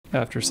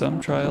After some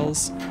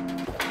trials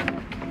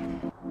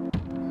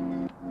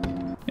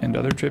and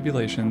other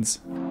tribulations,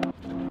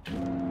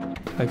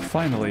 I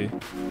finally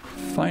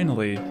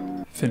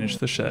finished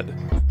the shed.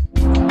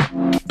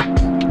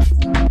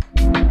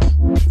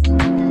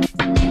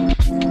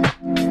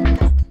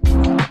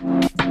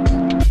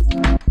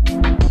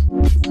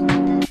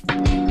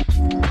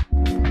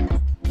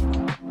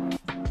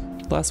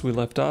 Last we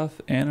left off,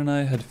 Anne and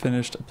I had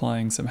finished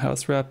applying some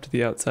house wrap to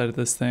the outside of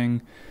this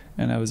thing,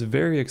 and I was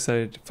very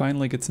excited to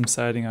finally get some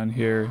siding on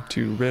here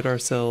to rid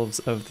ourselves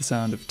of the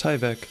sound of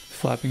Tyvek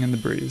flapping in the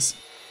breeze.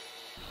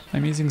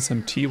 I'm using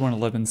some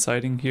T111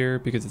 siding here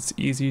because it's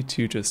easy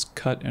to just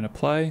cut and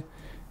apply,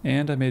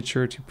 and I made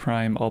sure to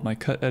prime all my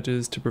cut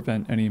edges to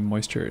prevent any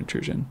moisture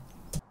intrusion.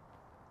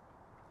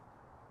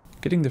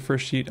 Getting the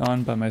first sheet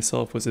on by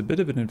myself was a bit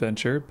of an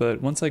adventure,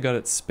 but once I got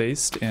it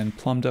spaced and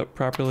plumbed up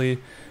properly,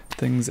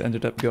 things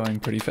ended up going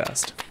pretty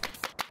fast.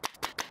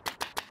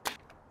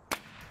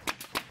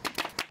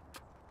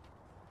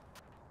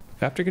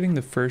 After getting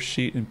the first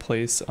sheet in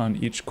place on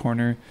each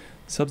corner,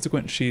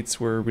 subsequent sheets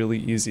were really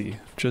easy,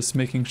 just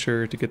making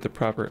sure to get the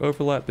proper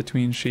overlap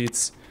between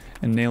sheets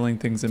and nailing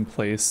things in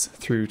place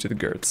through to the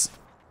girts.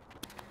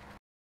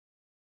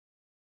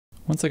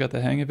 Once I got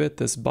the hang of it,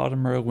 this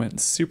bottom row went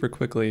super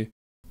quickly.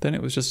 Then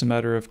it was just a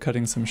matter of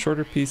cutting some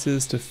shorter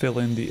pieces to fill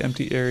in the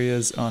empty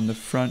areas on the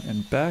front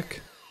and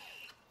back.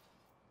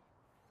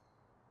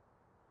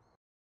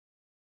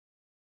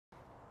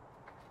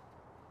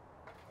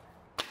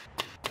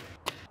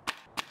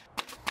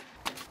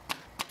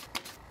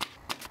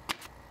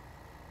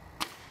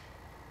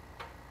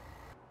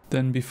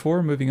 Then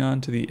before moving on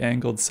to the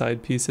angled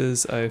side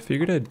pieces, I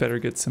figured I'd better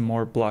get some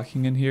more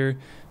blocking in here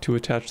to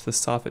attach the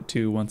soffit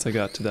to once I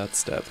got to that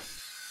step.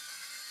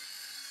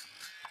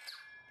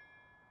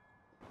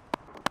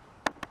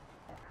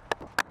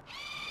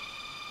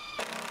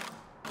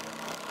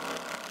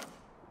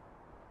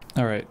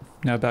 Alright,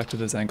 now back to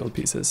those angled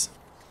pieces.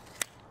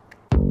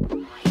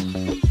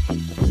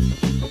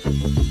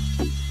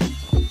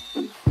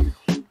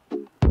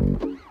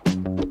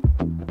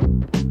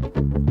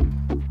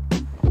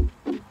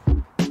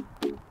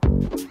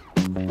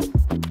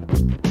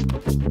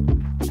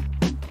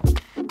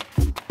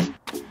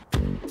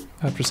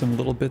 After some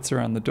little bits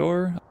around the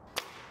door,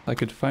 I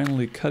could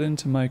finally cut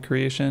into my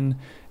creation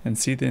and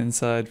see the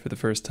inside for the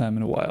first time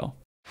in a while.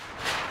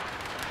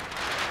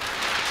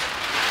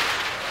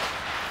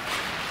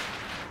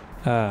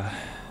 Ah,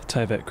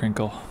 Tyvek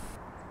crinkle.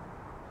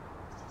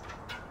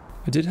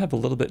 I did have a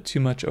little bit too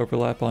much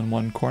overlap on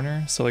one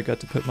corner, so I got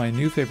to put my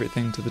new favorite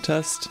thing to the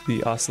test,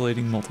 the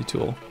oscillating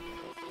multi-tool.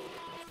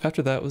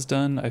 After that was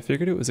done, I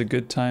figured it was a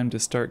good time to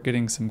start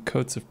getting some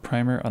coats of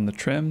primer on the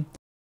trim.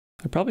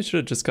 I probably should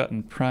have just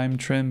gotten prime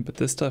trim, but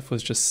this stuff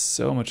was just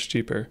so much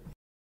cheaper.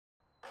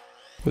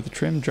 With the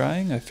trim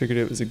drying, I figured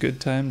it was a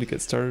good time to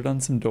get started on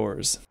some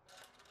doors.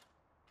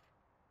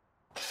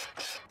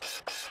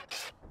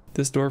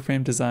 This door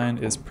frame design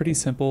is pretty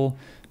simple,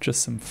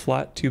 just some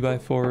flat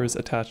 2x4s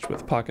attached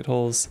with pocket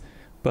holes,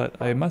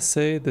 but I must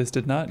say this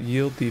did not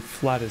yield the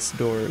flattest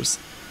doors.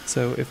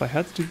 So if I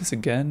had to do this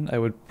again, I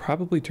would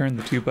probably turn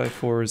the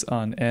 2x4s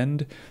on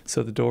end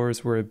so the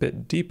doors were a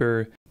bit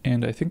deeper,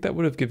 and I think that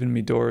would have given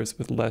me doors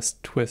with less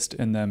twist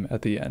in them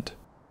at the end.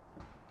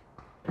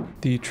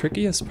 The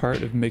trickiest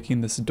part of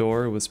making this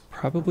door was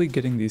probably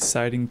getting the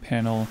siding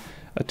panel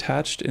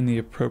attached in the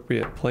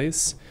appropriate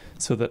place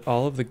so that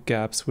all of the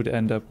gaps would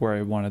end up where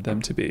I wanted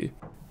them to be.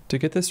 To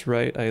get this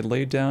right, I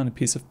laid down a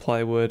piece of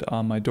plywood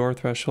on my door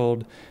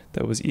threshold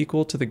that was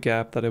equal to the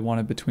gap that I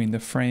wanted between the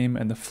frame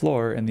and the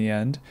floor in the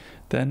end.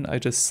 Then I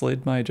just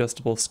slid my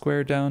adjustable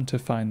square down to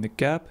find the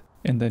gap,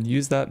 and then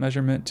used that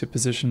measurement to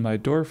position my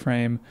door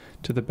frame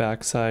to the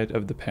back side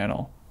of the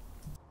panel.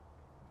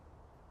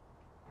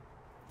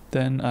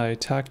 Then I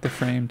tacked the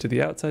frame to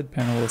the outside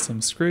panel with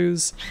some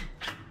screws,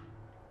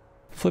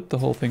 flipped the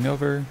whole thing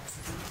over,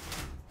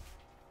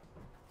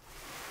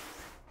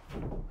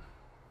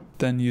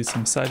 then used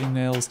some siding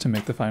nails to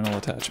make the final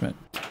attachment.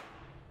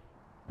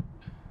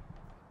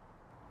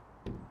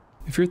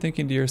 If you're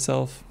thinking to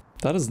yourself,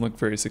 that doesn't look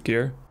very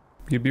secure,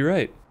 you'd be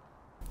right.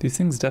 These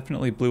things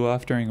definitely blew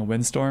off during a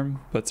windstorm,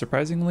 but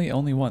surprisingly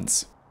only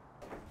once.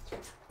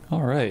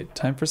 Alright,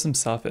 time for some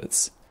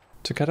soffits.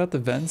 To cut out the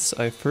vents,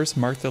 I first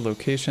marked their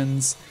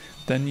locations,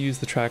 then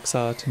used the track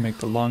saw to make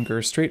the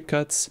longer straight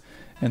cuts,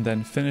 and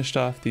then finished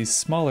off these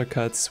smaller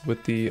cuts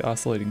with the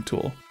oscillating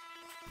tool.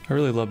 I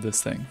really love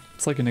this thing.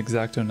 It's like an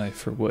X-Acto knife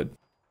for wood.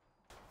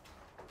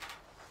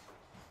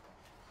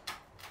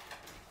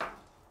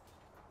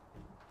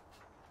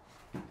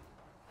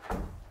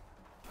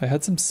 I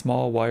had some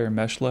small wire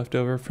mesh left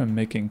over from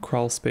making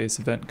crawl space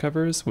vent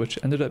covers, which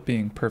ended up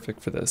being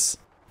perfect for this.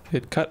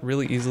 It cut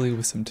really easily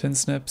with some tin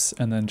snips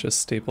and then just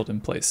stapled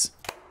in place.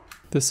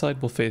 This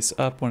side will face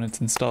up when it's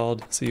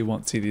installed, so you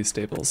won't see these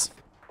staples.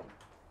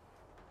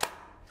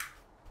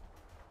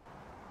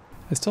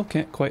 I still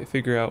can't quite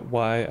figure out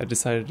why I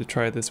decided to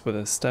try this with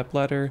a step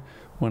ladder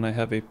when I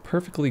have a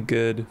perfectly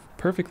good,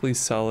 perfectly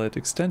solid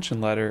extension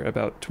ladder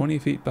about 20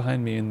 feet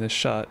behind me in this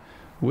shot,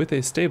 with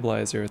a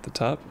stabilizer at the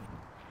top,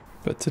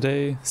 but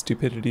today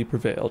stupidity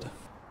prevailed.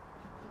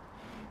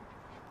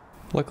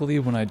 Luckily,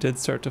 when I did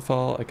start to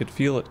fall, I could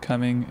feel it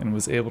coming and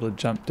was able to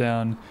jump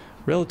down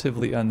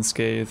relatively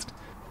unscathed,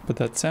 but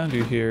that sound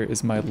you hear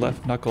is my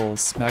left knuckle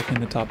smacking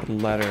the top of the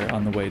ladder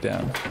on the way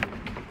down.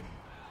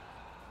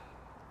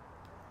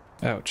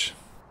 Ouch.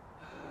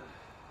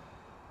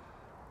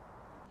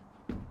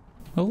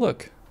 Oh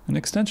look, an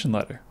extension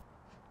ladder.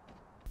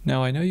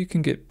 Now I know you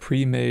can get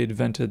pre-made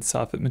vented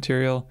soffit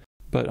material,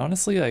 but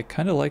honestly I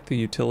kinda like the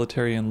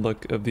utilitarian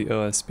look of the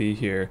OSB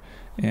here,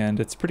 and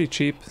it's pretty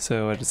cheap,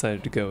 so I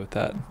decided to go with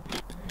that.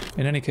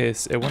 In any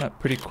case, it went up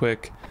pretty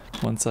quick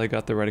once I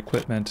got the right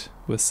equipment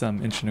with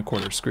some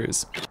 1¼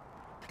 screws.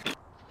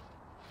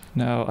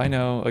 Now I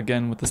know,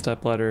 again with the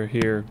step ladder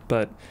here,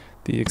 but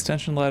the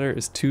extension ladder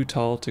is too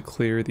tall to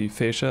clear the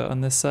fascia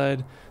on this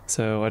side,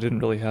 so I didn't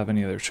really have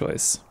any other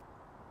choice.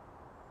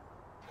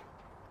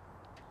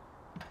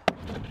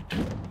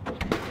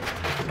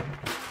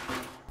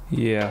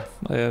 Yeah,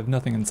 I have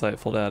nothing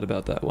insightful to add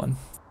about that one.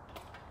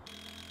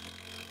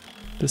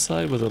 This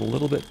side was a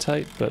little bit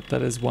tight, but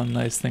that is one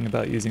nice thing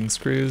about using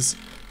screws.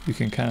 You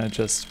can kind of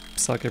just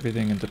suck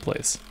everything into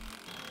place.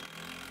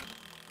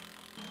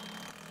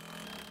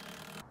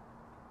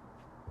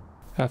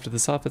 After the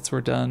soffits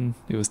were done,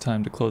 it was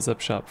time to close up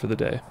shop for the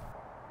day.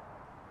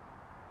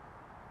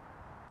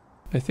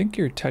 I think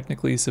you're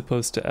technically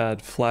supposed to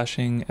add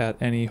flashing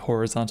at any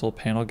horizontal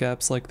panel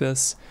gaps like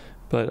this,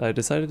 but I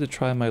decided to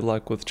try my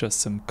luck with just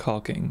some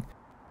caulking.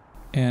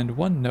 And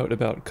one note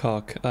about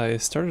caulk, I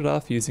started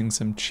off using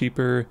some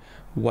cheaper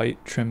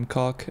white trim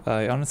caulk.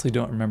 I honestly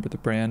don't remember the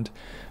brand,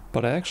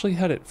 but I actually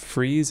had it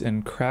freeze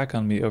and crack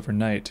on me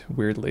overnight,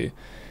 weirdly.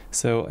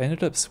 So I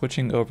ended up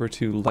switching over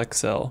to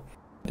Lexel.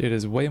 It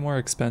is way more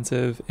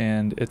expensive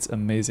and it's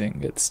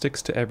amazing. It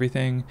sticks to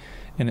everything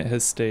and it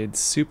has stayed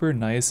super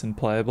nice and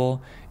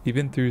pliable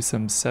even through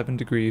some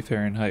 7°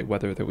 Fahrenheit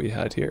weather that we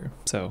had here.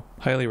 So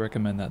highly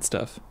recommend that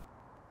stuff.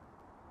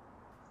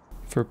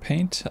 For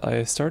paint,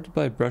 I started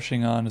by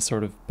brushing on a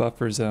sort of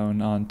buffer zone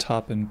on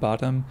top and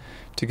bottom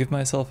to give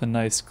myself a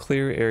nice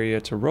clear area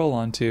to roll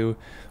onto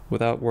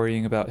without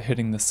worrying about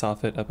hitting the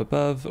soffit up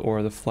above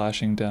or the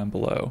flashing down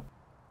below.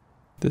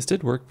 This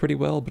did work pretty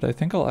well, but I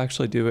think I'll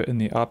actually do it in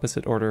the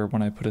opposite order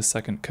when I put a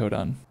second coat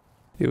on.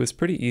 It was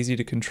pretty easy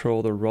to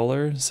control the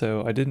roller,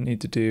 so I didn't need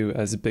to do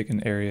as big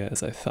an area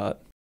as I thought.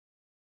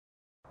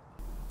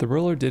 The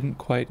roller didn't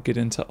quite get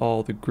into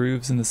all the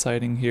grooves in the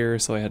siding here,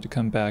 so I had to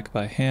come back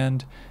by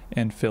hand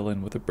and fill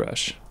in with a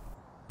brush.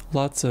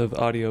 Lots of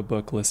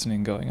audiobook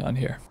listening going on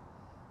here.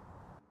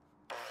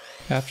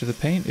 After the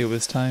paint, it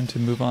was time to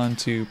move on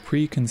to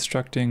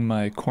pre-constructing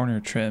my corner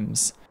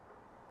trims.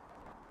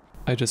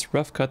 I just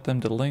rough cut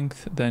them to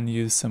length, then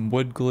used some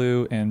wood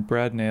glue and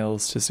brad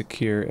nails to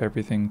secure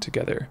everything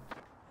together.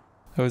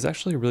 I was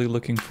actually really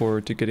looking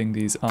forward to getting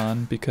these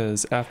on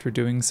because after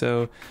doing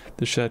so,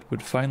 the shed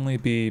would finally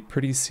be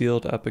pretty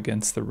sealed up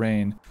against the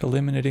rain,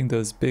 eliminating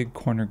those big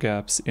corner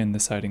gaps in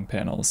the siding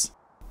panels.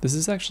 This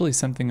is actually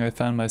something I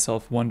found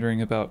myself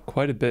wondering about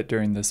quite a bit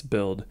during this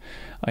build.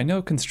 I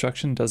know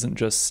construction doesn't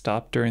just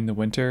stop during the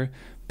winter,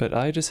 but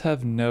I just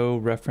have no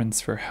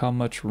reference for how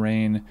much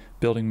rain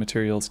building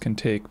materials can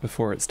take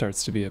before it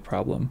starts to be a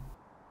problem.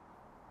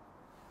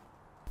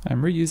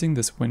 I'm reusing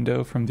this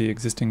window from the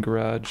existing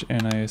garage,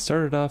 and I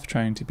started off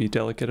trying to be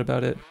delicate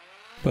about it,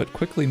 but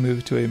quickly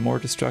moved to a more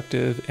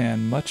destructive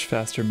and much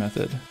faster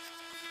method.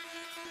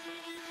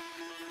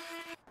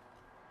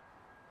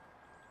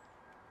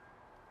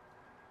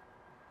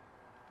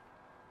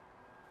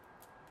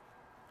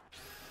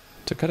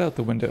 To cut out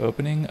the window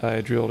opening, I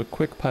drilled a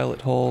quick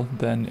pilot hole,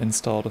 then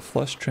installed a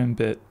flush trim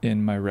bit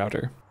in my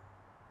router.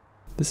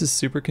 This is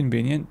super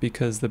convenient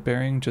because the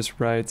bearing just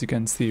rides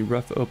against the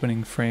rough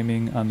opening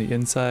framing on the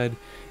inside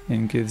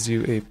and gives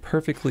you a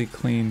perfectly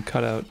clean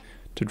cutout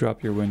to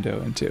drop your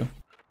window into.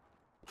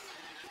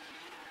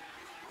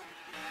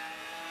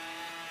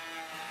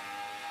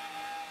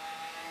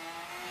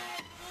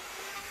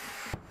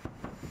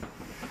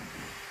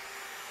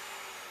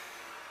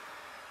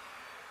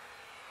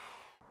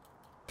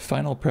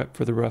 Final prep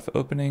for the rough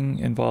opening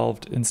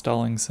involved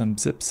installing some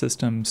zip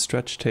system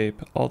stretch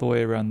tape all the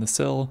way around the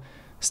sill,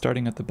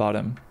 starting at the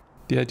bottom.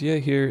 The idea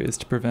here is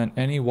to prevent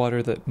any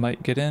water that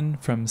might get in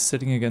from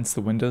sitting against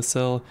the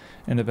windowsill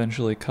and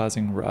eventually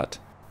causing rot.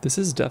 This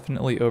is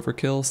definitely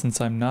overkill since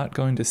I'm not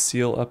going to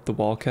seal up the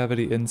wall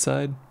cavity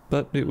inside,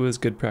 but it was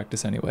good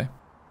practice anyway.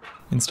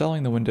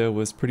 Installing the window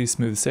was pretty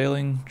smooth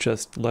sailing,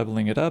 just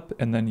leveling it up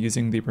and then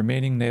using the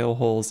remaining nail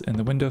holes in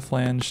the window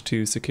flange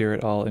to secure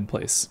it all in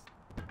place.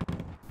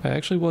 I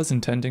actually was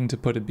intending to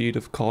put a bead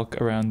of caulk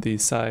around the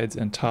sides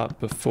and top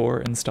before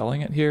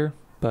installing it here,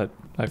 but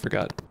I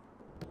forgot.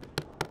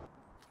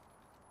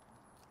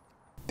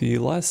 The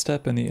last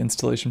step in the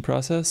installation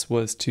process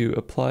was to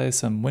apply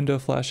some window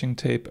flashing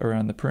tape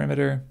around the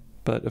perimeter,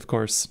 but of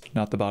course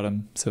not the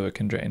bottom, so it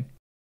can drain.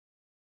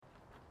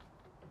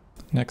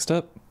 Next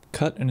up,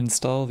 cut and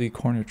install the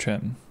corner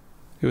trim.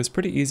 It was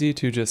pretty easy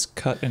to just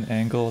cut an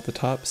angle at the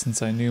top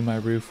since I knew my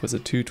roof was a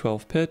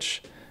 212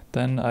 pitch,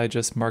 Then I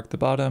just marked the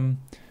bottom,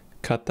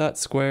 cut that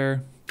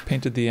square,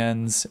 painted the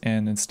ends,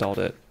 and installed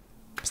it.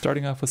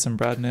 Starting off with some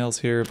brad nails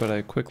here, but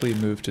I quickly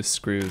moved to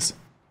screws.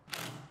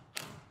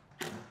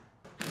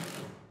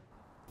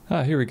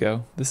 Ah, here we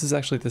go. This is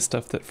actually the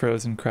stuff that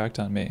froze and cracked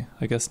on me.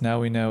 I guess now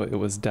we know it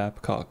was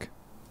DAP caulk.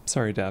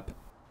 Sorry, DAP.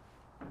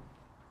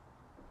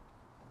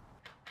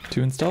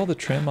 To install the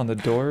trim on the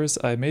doors,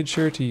 I made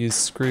sure to use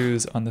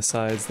screws on the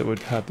sides that would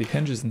have the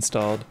hinges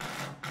installed,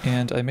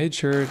 and I made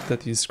sure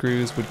that these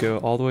screws would go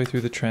all the way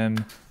through the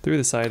trim, through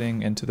the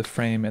siding, into the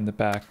frame in the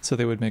back, so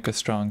they would make a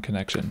strong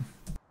connection.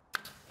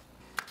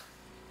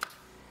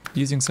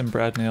 Using some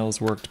brad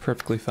nails worked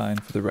perfectly fine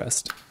for the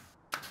rest.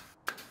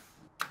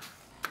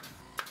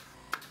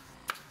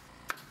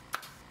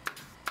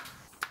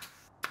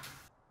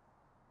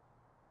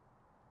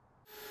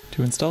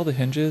 To install the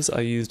hinges,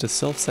 I used a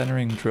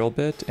self-centering drill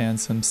bit and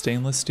some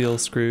stainless steel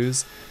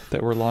screws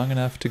that were long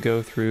enough to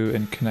go through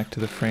and connect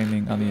to the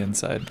framing on the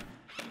inside.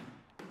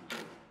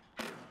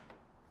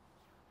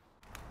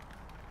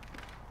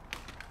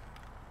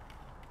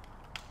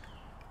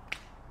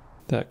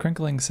 That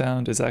crinkling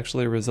sound is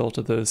actually a result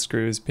of those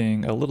screws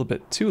being a little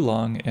bit too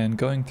long and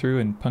going through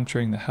and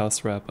puncturing the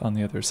house wrap on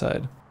the other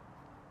side.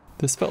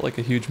 This felt like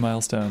a huge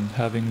milestone,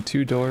 having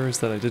two doors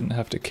that I didn't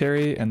have to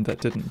carry and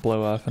that didn't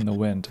blow off in the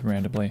wind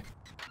randomly.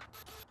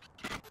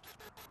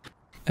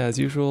 As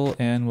usual,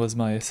 Anne was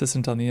my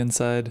assistant on the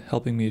inside,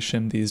 helping me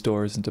shim these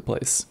doors into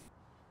place.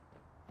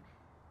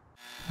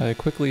 I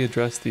quickly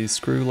addressed the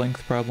screw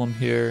length problem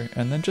here,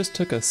 and then just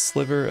took a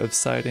sliver of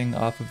siding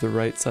off of the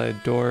right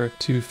side door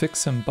to fix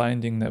some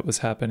binding that was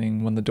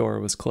happening when the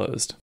door was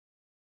closed.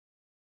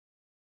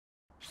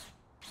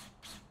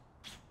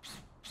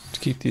 To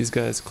keep these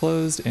guys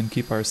closed and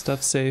keep our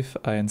stuff safe,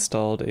 I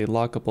installed a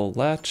lockable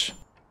latch,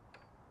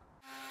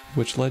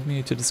 which led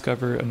me to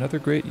discover another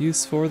great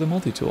use for the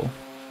multi-tool.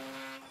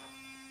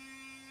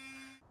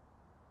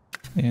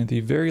 And the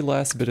very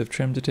last bit of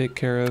trim to take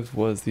care of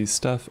was the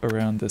stuff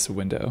around this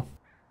window.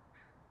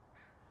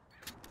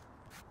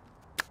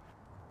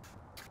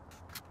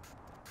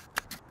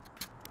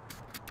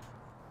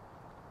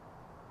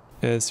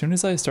 As soon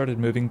as I started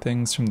moving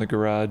things from the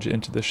garage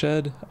into the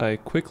shed, I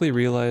quickly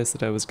realized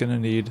that I was going to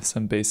need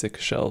some basic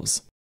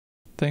shelves.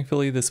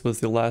 Thankfully, this was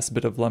the last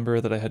bit of lumber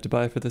that I had to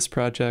buy for this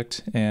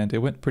project, and it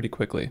went pretty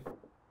quickly.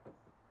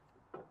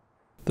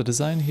 The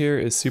design here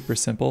is super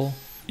simple.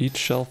 Each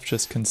shelf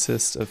just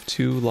consists of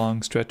two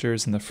long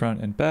stretchers in the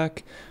front and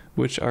back,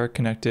 which are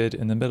connected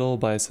in the middle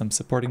by some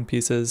supporting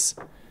pieces.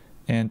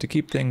 And to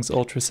keep things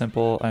ultra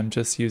simple, I'm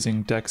just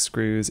using deck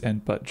screws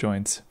and butt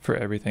joints for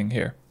everything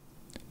here.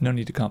 No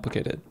need to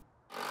complicate it.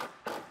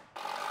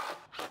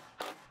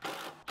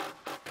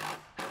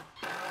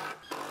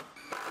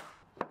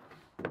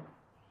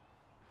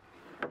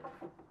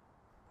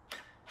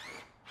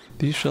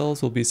 These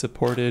shelves will be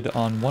supported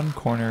on one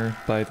corner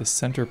by the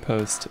center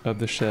post of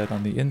the shed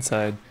on the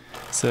inside,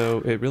 so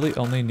it really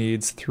only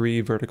needs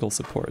 3 vertical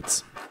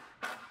supports.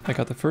 I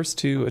got the first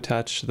 2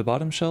 attached to the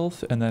bottom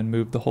shelf and then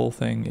moved the whole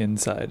thing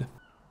inside.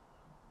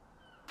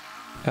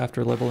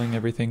 After leveling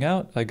everything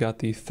out, I got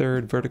the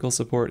 3rd vertical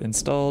support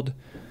installed,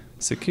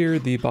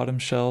 secured the bottom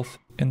shelf,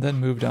 and then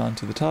moved on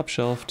to the top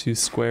shelf to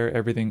square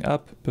everything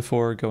up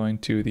before going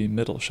to the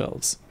middle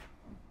shelves.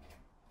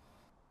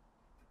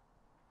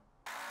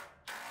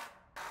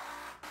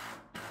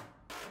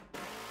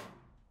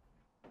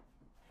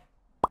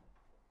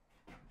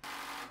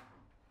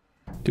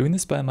 Doing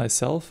this by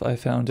myself, I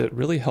found it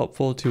really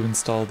helpful to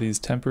install these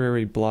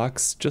temporary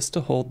blocks just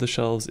to hold the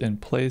shelves in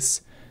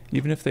place.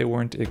 Even if they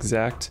weren't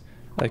exact,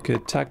 I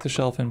could tack the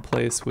shelf in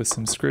place with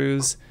some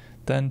screws,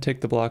 then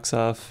take the blocks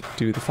off,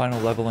 do the final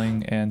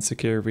leveling, and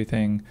secure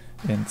everything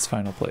in its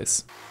final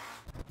place.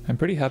 I'm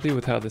pretty happy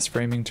with how this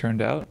framing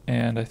turned out,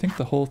 and I think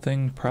the whole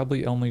thing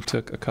probably only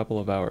took a couple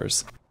of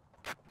hours.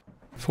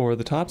 For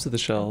the tops of the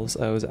shelves,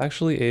 I was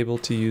actually able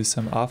to use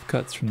some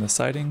offcuts from the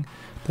siding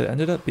that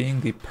ended up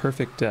being the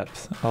perfect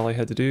depth. All I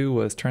had to do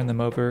was turn them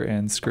over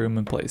and screw them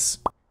in place.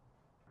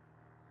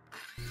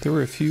 There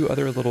were a few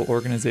other little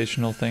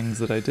organizational things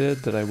that I did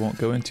that I won't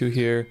go into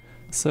here,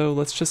 so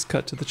let's just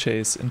cut to the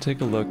chase and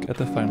take a look at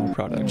the final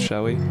product,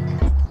 shall we?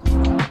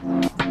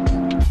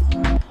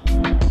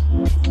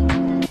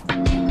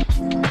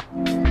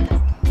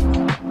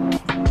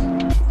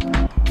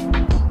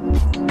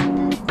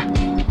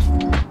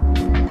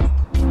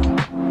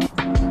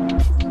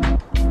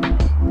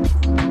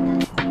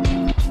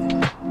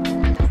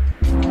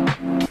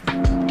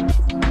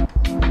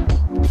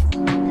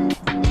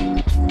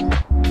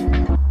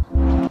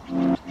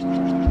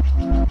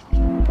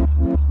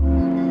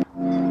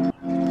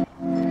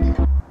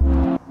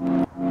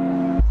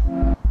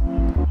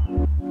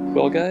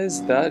 Well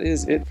guys, that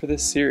is it for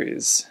this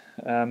series.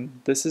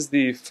 This is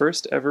the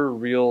first ever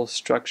real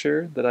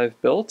structure that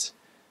I've built,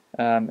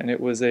 and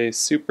it was a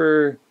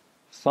super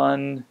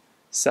fun,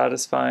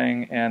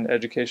 satisfying, and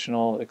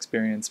educational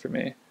experience for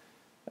me.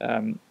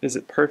 Is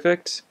it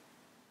perfect?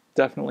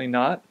 Definitely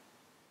not,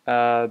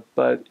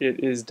 but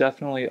it is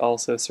definitely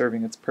also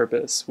serving its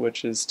purpose,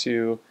 which is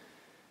to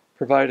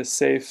provide a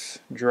safe,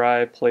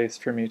 dry place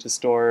for me to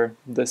store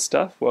this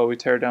stuff while we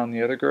tear down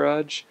the other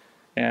garage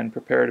and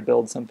prepare to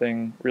build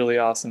something really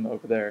awesome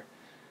over there.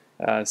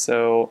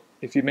 So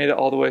if you made it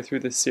all the way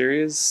through this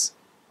series,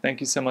 thank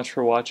you so much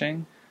for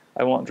watching.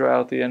 I won't draw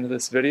out the end of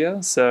this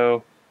video,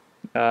 so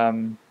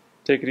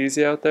take it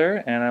easy out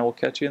there, and I will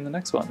catch you in the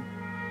next one.